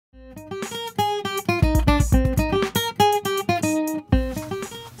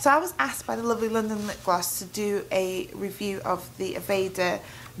So I was asked by the Lovely London Lip Gloss to do a review of the Aveda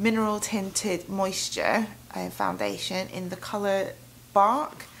Mineral Tinted Moisture foundation in the colour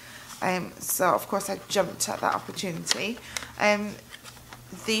Bark. So of course I jumped at that opportunity.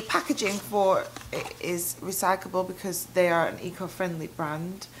 The packaging for it is recyclable because they are an eco-friendly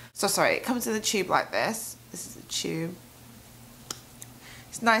brand. So sorry, it comes in a tube like this. This is a tube.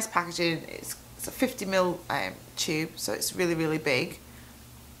 It's nice packaging. It's a 50ml tube, so it's really, really big.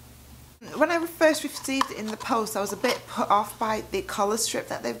 When I first received it in the post, I was a bit put off by the colour strip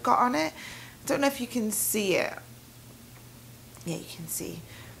that they've got on it. I don't know if you can see it. Yeah, you can see.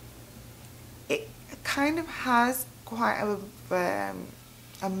 It kind of has quite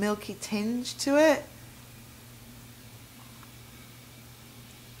a milky tinge to it.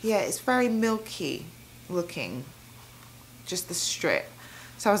 Yeah, it's very milky looking, just the strip.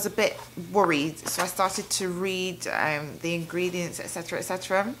 So I was a bit worried, so I started to read the ingredients, etc,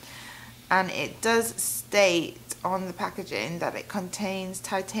 etc. And it does state on the packaging that it contains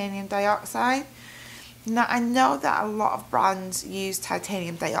titanium dioxide. Now I know that a lot of brands use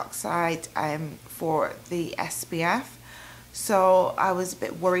titanium dioxide for the SPF, so I was a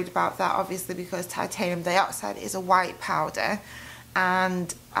bit worried about that, obviously, because titanium dioxide is a white powder,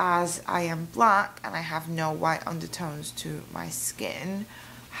 and as I am black and I have no white undertones to my skin,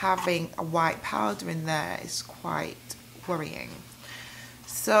 having a white powder in there is quite worrying.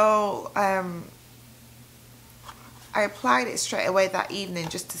 So I applied it straight away that evening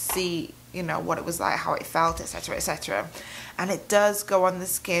just to see, you know, what it was like, how it felt, etc, etc. And it does go on the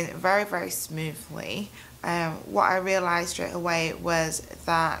skin very, very smoothly. What I realized straight away was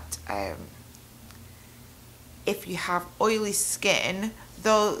that if you have oily skin,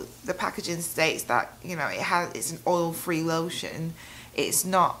 though the packaging states that, you know, it's an oil-free lotion, it's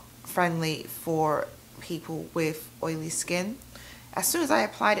not friendly for people with oily skin. As soon as I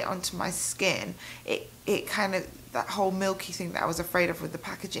applied it onto my skin, it kind of, that whole milky thing that I was afraid of with the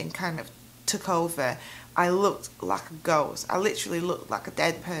packaging kind of took over. I looked like a ghost. I literally looked like a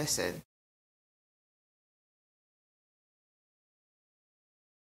dead person.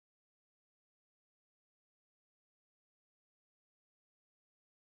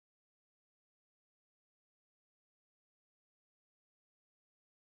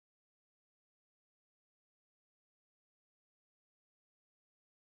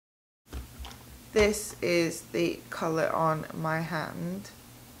 This is the colour on my hand.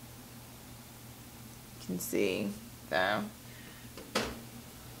 You can see there.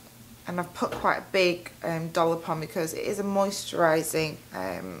 And I've put quite a big dollop on because it is a moisturising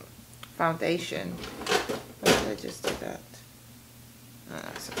foundation. Why did I just do that? No,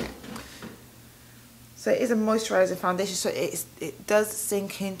 that's okay. So it is a moisturising foundation, so it does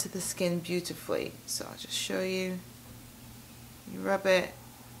sink into the skin beautifully. So I'll just show you. You rub it,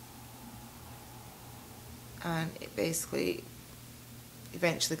 and it basically,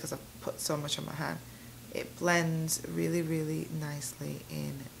 eventually, because I've put so much on my hand, it blends really, really nicely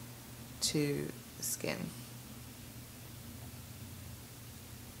into the skin.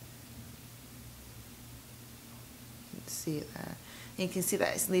 You can see it there. And you can see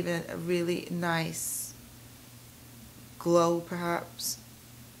that it's leaving a really nice glow, perhaps,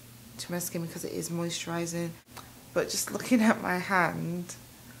 to my skin because it is moisturising. But just looking at my hand,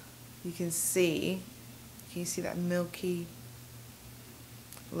 you can see that milky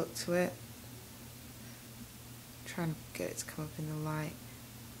look to it. I'm trying to get it to come up in the light,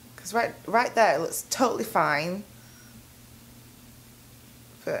 because right there it looks totally fine,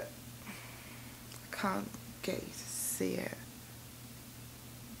 but I can't get you to see it.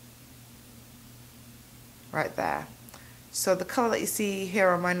 Right there. So the colour that you see here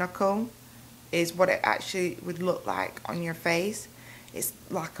on my knuckle is what it actually would look like on your face. It's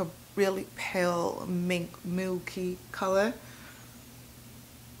like a really pale, milky colour.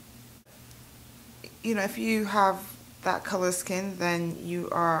 You know, if you have that colour skin, then you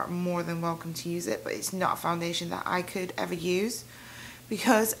are more than welcome to use it, but it's not a foundation that I could ever use,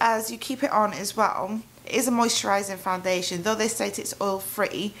 because as you keep it on as well, it is a moisturising foundation. Though they state it's oil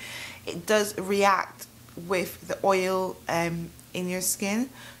free, it does react with the oil in your skin.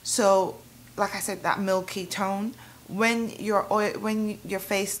 So like I said, that milky tone, when your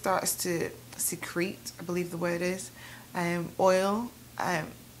face starts to secrete, I believe the word is, oil,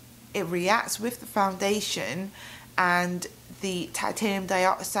 it reacts with the foundation and the titanium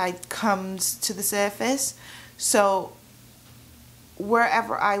dioxide comes to the surface. So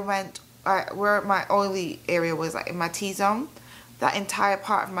wherever I went, where my oily area was, like in my T-zone, that entire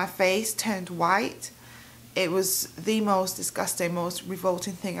part of my face turned white. It was the most disgusting, most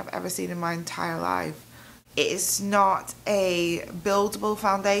revolting thing I've ever seen in my entire life. it is not a buildable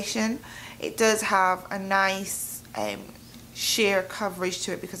foundation. It does have a nice sheer coverage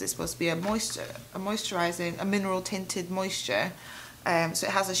to it because it's supposed to be a moisturizing, a mineral tinted moisture. So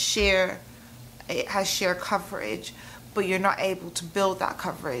it has a sheer, it has sheer coverage, but you're not able to build that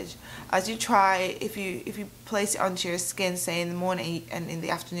coverage. As you try, if you place it onto your skin, say in the morning and in the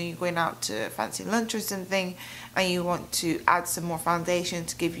afternoon you're going out to fancy lunch or something, and you want to add some more foundation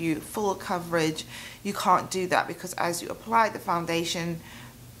to give you full coverage, you can't do that because as you apply the foundation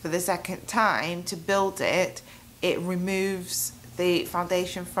for the second time to build it, it removes the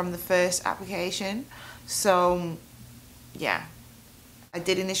foundation from the first application. So yeah, I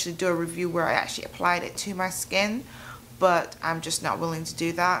did initially do a review where I actually applied it to my skin, but I'm just not willing to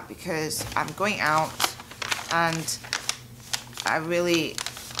do that because I'm going out and I really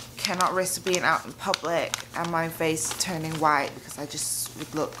cannot risk being out in public and my face turning white, because I just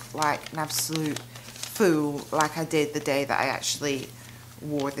would look like an absolute fool like I did the day that I actually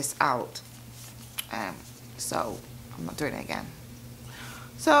wore this out. So I'm not doing it again.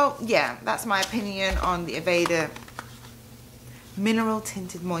 So yeah, that's my opinion on the Aveda Mineral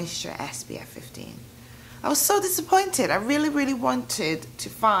Tinted Moisture SPF 15. I was so disappointed. I really wanted to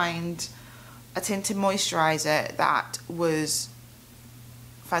find a tinted moisturizer that was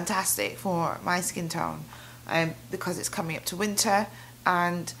fantastic for my skin tone, because it's coming up to winter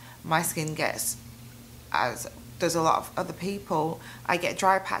and my skin gets, as does a lot of other people, I get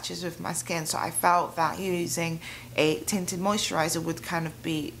dry patches with my skin, so I felt that using a tinted moisturizer would kind of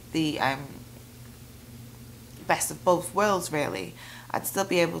be the best of both worlds really. I'd still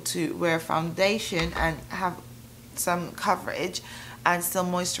be able to wear a foundation and have some coverage and still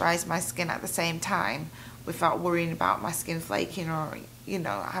moisturize my skin at the same time without worrying about my skin flaking or, you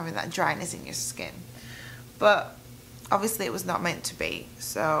know, having that dryness in your skin. But obviously it was not meant to be,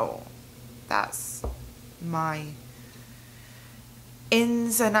 so that's my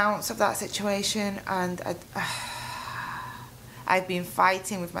ins and outs of that situation. And I've been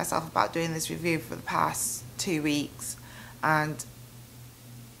fighting with myself about doing this review for the past 2 weeks, and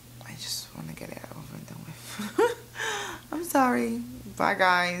I just want to get it over and done with. I'm sorry. Bye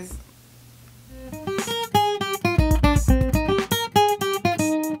guys.